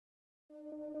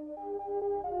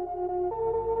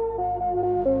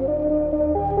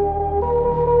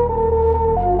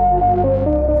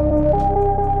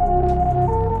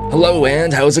Hello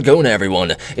and how's it going,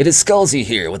 everyone? It is Skullzi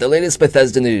here with the latest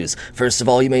Bethesda news. First of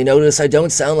all, you may notice I don't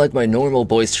sound like my normal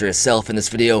boisterous self in this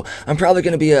video. I'm probably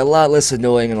going to be a lot less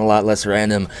annoying and a lot less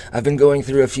random. I've been going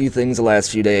through a few things the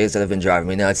last few days that have been driving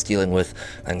me nuts, dealing with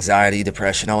anxiety,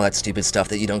 depression, all that stupid stuff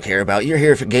that you don't care about. You're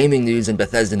here for gaming news and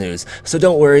Bethesda news, so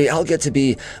don't worry, I'll get to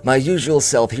be my usual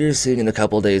self here soon in a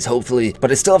couple days, hopefully.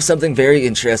 But I still have something very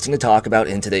interesting to talk about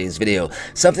in today's video.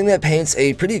 Something that paints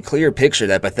a pretty clear picture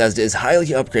that Bethesda is highly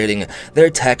upgrading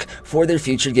their tech for their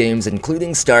future games,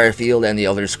 including Starfield and the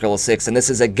Elder Scrolls 6, and this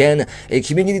is again a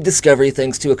community discovery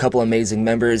thanks to a couple amazing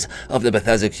members of the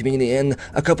Bethesda community and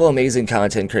a couple amazing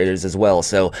content creators as well.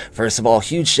 So first of all,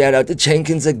 huge shout out to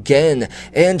Jenkins again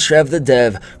and Trev the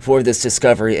dev for this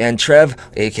discovery, and Trev,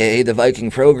 aka the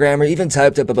Viking programmer, even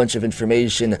typed up a bunch of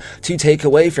information to take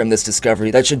away from this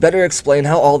discovery that should better explain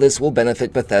how all this will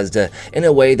benefit Bethesda in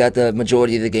a way that the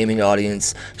majority of the gaming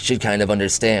audience should kind of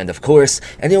understand. Of course,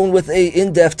 anyone with a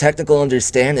in-depth technical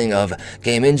understanding of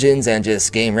game engines and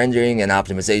just game rendering and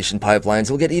optimization pipelines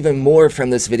will get even more from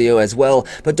this video as well,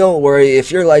 but don't worry,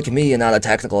 if you're like me and not a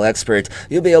technical expert,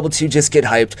 you'll be able to just get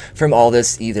hyped from all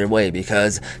this either way,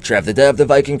 because Trev the dev, the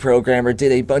Viking programmer,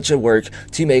 did a bunch of work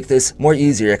to make this more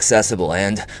easier accessible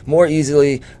and more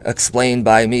easily explained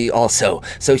by me also.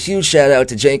 So huge shout out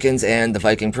to Jenkins and the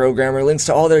Viking programmer. Links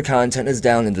to all their content is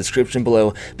down in the description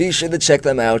below. Be sure to check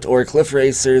them out, or cliff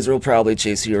racers will probably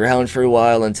chase you around for a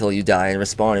while until you die and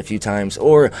respawn a few times,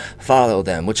 or follow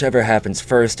them, whichever happens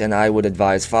first, and I would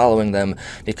advise following them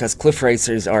because cliff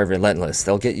racers are relentless.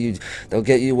 They'll get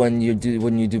you when you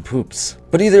do poops.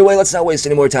 But either way, let's not waste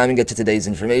any more time and get to today's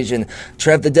information.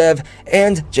 Trev the dev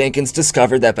and Jenkins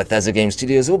discovered that Bethesda Game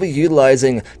Studios will be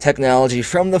utilizing technology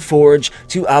from the Forge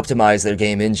to optimize their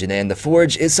game engine, and the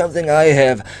Forge is something I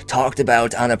have talked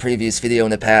about on a previous video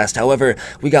in the past. However,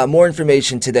 we got more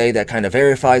information today that kind of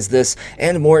verifies this,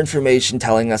 and more information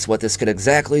telling us what this could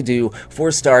exactly do for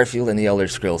Starfield and the Elder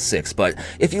Scrolls 6. But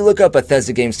if you look up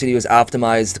Bethesda Game Studios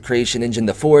optimized creation engine,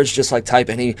 the Forge, just like type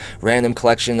any random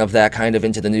collection of that kind of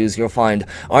into the news, you'll find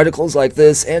articles like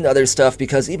this and other stuff,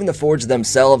 because even the Forge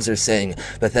themselves are saying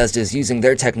Bethesda is using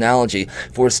their technology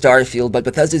for Starfield, but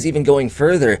Bethesda is even going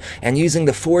further and using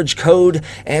the Forge code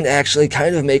and actually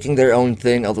kind of making their own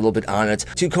thing a little bit on it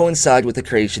to coincide with the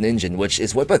creation engine, which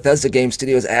is what Bethesda Game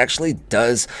Studios actually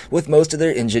does with most of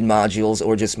their engine modules,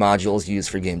 or just modules used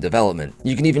for game development.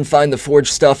 You can even find the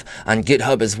Forge stuff on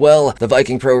GitHub as well. The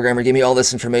Viking programmer gave me all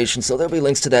this information, so there'll be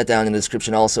links to that down in the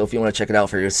description also if you want to check it out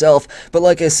for yourself. But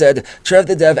like I said, Trev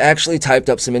the dev actually typed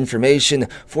up some information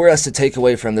for us to take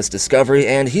away from this discovery,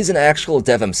 and he's an actual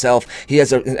dev himself. He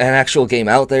has an actual game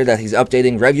out there that he's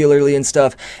updating regularly and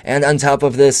stuff, and on top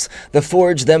of this, the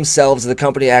Forge themselves, the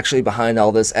company actually behind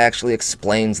all this, actually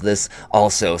explains this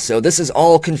also. So this is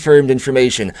all confirmed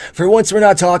information. For once, we're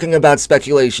not talking about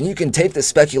speculation. You can take the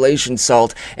speculation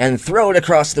salt and throw it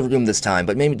across the room this time,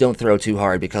 but maybe don't throw too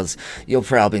hard because you'll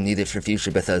probably need it for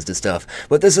future Bethesda stuff.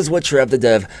 But this is what Trev the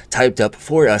dev typed up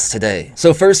for us today.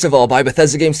 So first of all, by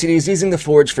Bethesda Game Studios using the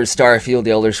Forge for Starfield,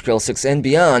 the Elder Scrolls 6, and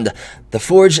beyond, the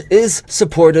Forge is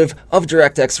supportive of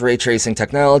DirectX ray tracing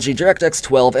technology, DirectX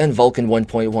 12, and Vulkan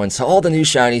 1.1, so all the new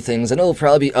shiny things, and it'll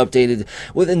probably be updated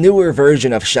with a newer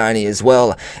version of shiny as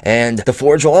well. And the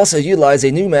Forge will also utilize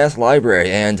a new math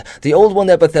library, and the old one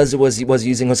that Bethesda was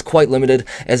using was quite limited,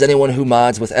 as anyone who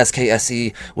mods with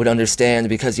SKSE would understand,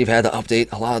 because you've had to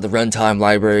update a lot of the runtime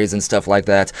libraries and stuff like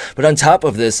that. But on top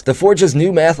of this, the Forge's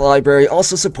new math library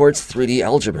also supports 3D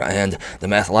algebra, and the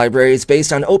math library is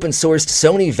based on open-sourced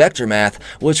Sony vector math,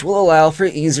 which will allow for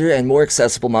easier and more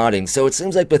accessible modding. So it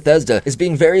seems like Bethesda is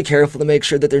being very careful to make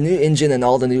sure that their new engine and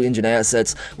all the new engine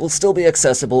assets will still be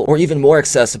accessible, or even more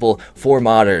accessible, for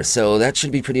modders. So that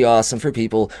should be pretty awesome for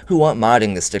people who want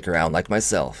modding to stick around like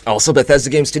myself. Also, Bethesda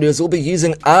Game Studios will be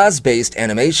using Oz-based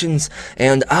animations,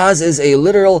 and Oz is a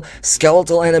literal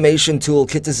skeletal animation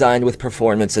toolkit designed with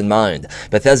performance in mind.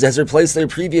 Bethesda has replaced their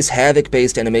previous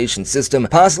Havok-based animation system,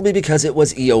 possibly because it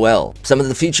was EOL. Some of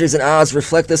the features in Oz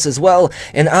reflect this as well,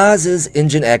 and Oz is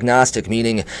engine agnostic,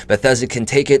 meaning Bethesda can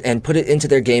take it and put it into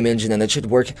their game engine, and it should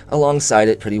work alongside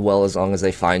it pretty well as long as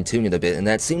they fine-tune it a bit, and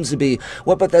that seems to be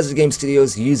what Bethesda Game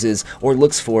Studios uses or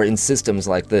looks for in systems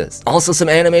like this. Also, some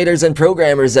animators and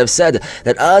programmers have said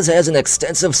that Oz has an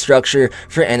extensive structure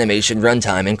for animation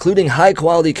runtime, including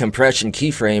high-quality compression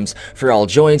keyframes for all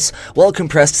joints,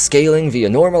 well-compressed scaling via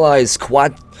normalized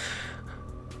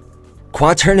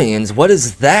Quaternions, what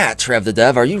is that, Trev the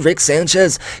Dev? Are you Rick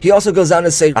Sanchez? He also goes on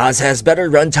to say, Oz has better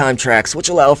runtime tracks which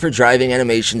allow for driving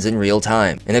animations in real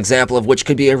time. An example of which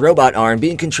could be a robot arm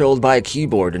being controlled by a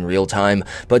keyboard in real time,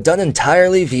 but done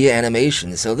entirely via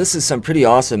animation. So this is some pretty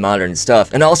awesome modern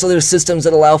stuff. And also there's systems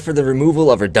that allow for the removal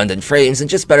of redundant frames and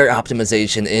just better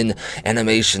optimization in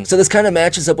animation. So this kind of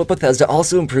matches up with Bethesda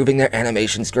also improving their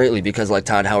animations greatly, because like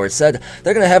Todd Howard said,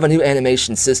 they're going to have a new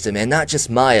animation system, and not just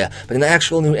Maya, but an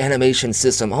actual new animation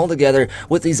system altogether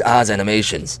with these Oz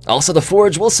animations. Also, the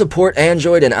Forge will support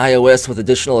Android and iOS with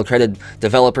additional accredited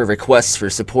developer requests for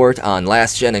support on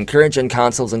last-gen and current-gen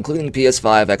consoles, including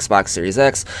PS5, Xbox Series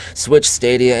X, Switch,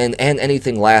 Stadia, and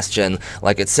anything last-gen,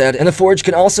 like it said. And the Forge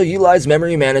can also utilize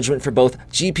memory management for both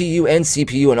GPU and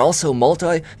CPU, and also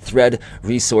multi-thread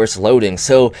resource loading.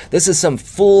 So this is some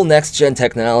full next-gen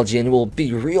technology and will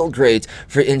be real great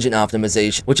for engine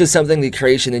optimization, which is something the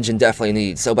Creation Engine definitely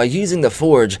needs. So by using the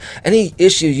Forge, any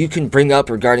issue you can bring up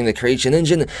regarding the Creation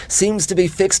Engine seems to be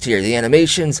fixed here. The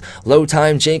animations, load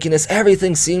time, jankiness,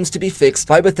 everything seems to be fixed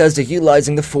by Bethesda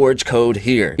utilizing the Forge code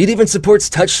here. It even supports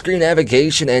touchscreen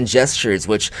navigation and gestures,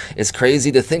 which is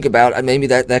crazy to think about. Maybe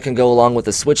that can go along with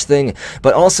the Switch thing,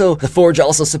 but also the Forge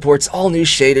also supports all new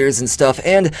shaders and stuff,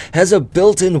 and has a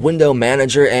built-in window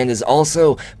manager, and is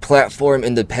also platform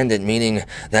independent, meaning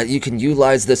that you can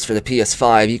utilize this for the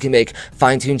PS5. You can make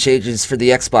fine-tuned changes for the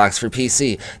Xbox, for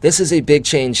PC. This is a big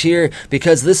change here,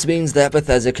 because this means that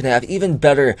Bethesda can have even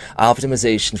better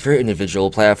optimization for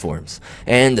individual platforms.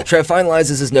 And Trev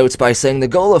finalizes his notes by saying the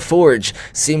goal of Forge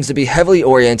seems to be heavily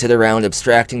oriented around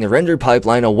abstracting the render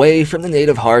pipeline away from the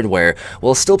native hardware,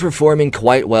 while still performing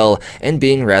quite well and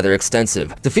being rather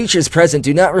extensive. The features present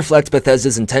do not reflect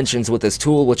Bethesda's intentions with this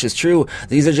tool, which is true.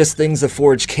 These are just things the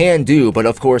Forge can do, but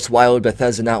of course, why would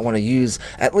Bethesda not want to use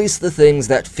at least the things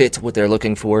that fit what they're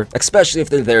looking for, especially if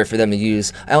they're there for them to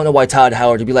use? I don't know why Todd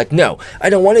Howard would be like, no, I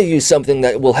don't want to use something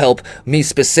that will help me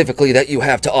specifically that you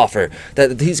have to offer.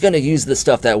 That he's going to use the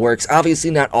stuff that works.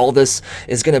 Obviously, not all this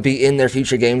is going to be in their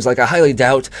future games. Like, I highly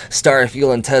doubt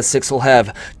Starfield and Tez 6 will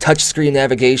have touchscreen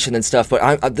navigation and stuff,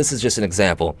 but this is just an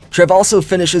example. Trev also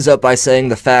finishes up by saying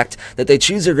the fact that they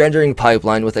choose a rendering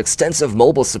pipeline with extensive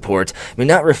mobile support may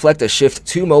not reflect a shift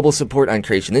to mobile support on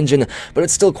Creation Engine, but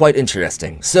it's still quite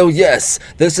interesting. So yes,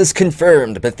 this is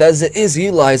confirmed. Bethesda is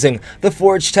utilizing the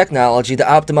Forge technology to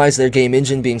optimize their game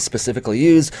engine being specifically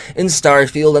used in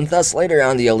Starfield, and thus later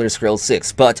on the Elder Scrolls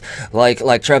 6. But like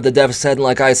Trev the Dev said, and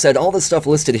like I said, all the stuff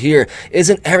listed here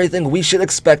isn't everything we should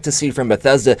expect to see from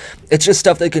Bethesda. It's just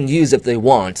stuff they can use if they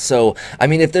want. So, I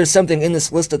mean, if there's something in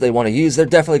this list that they want to use, they're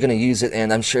definitely going to use it,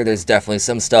 and I'm sure there's definitely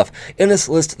some stuff in this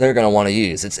list they're going to want to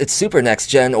use. It's super next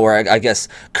gen, or I guess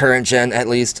current gen at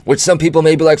least, which some people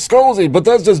may be like, Skullzi,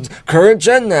 Bethesda's current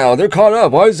gen now, they're caught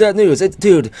up, why is that news?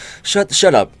 Dude,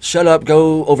 shut up,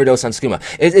 go overdose on skooma.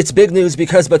 It's big news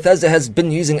because Bethesda has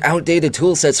been using outdated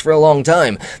toolsets for a long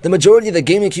time. The majority of the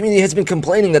gaming community has been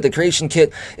complaining that the Creation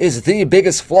Kit is the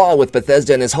biggest flaw with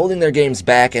Bethesda and is holding their games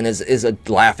back and is a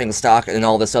laughing stock and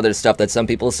all this other stuff that some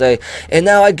people say. And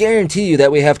now I guarantee you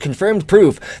that we have confirmed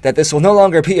proof that this will no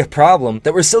longer be a problem,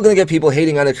 that we're still going to get people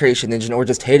hating on the Creation Engine or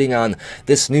just hating on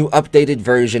this new updated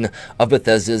version of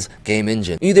Bethesda's game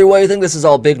engine. Either way, I think this is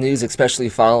all big news, especially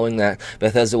following that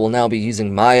Bethesda will now be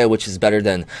using Maya, which is better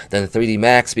than 3D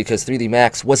Max, because 3D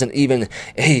Max wasn't even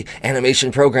a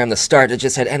animation program to start. It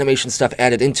just had animation stuff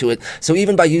added into it. So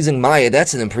even by using Maya,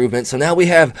 that's an improvement. So now we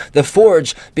have the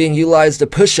Forge being utilized to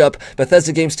push up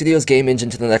Bethesda Game Studios' game engine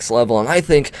to the next level. And I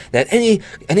think that any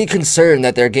concern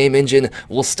that their game engine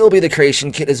will still be the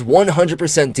Creation Kit is 100%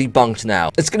 debunked now.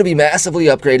 It's going to be massively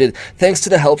upgraded thanks to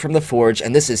the help from the Forge,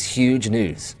 and this is huge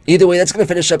news. Either way, that's going to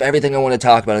finish up everything I want to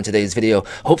talk about in today's video.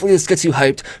 Hopefully this gets you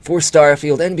hyped for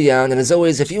Starfield and beyond, and as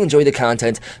always, if you enjoy the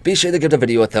content, be sure to give the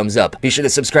video a thumbs up. Be sure to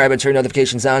subscribe and turn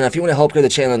notifications on, and if you want to help grow the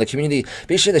channel and the community,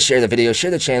 be sure to share the video,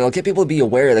 share the channel, get people to be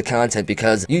aware of the content,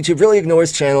 because YouTube really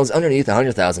ignores channels underneath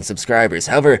 100,000 subscribers.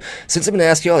 However, since I've been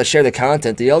asking you all to share the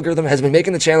content, the algorithm has been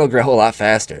making the channel grow a lot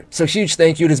faster. So huge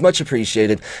thank you, it is much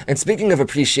appreciated. And speaking of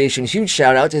appreciation, huge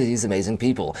shout out to these amazing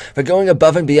people for going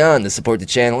above and beyond to support the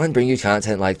channel and bring you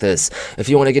content like this. If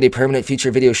you want to get a permanent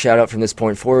feature video shout out from this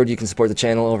point forward, you can support the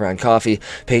channel over on Ko-fi,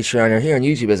 Patreon, or here on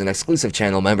YouTube as an exclusive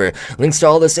channel member. Links to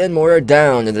all this and more are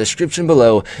down in the description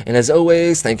below, and as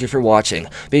always, thank you for watching.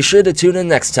 Be sure to tune in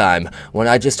next time, when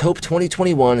I just hope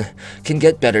 2021 can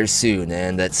get better soon,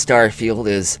 and that Starfield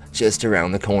is just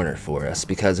around the corner for us,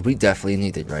 because we definitely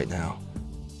need it right now.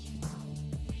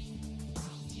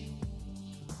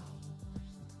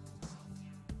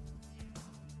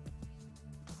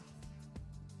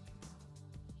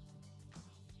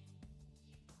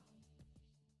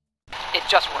 It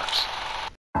just works.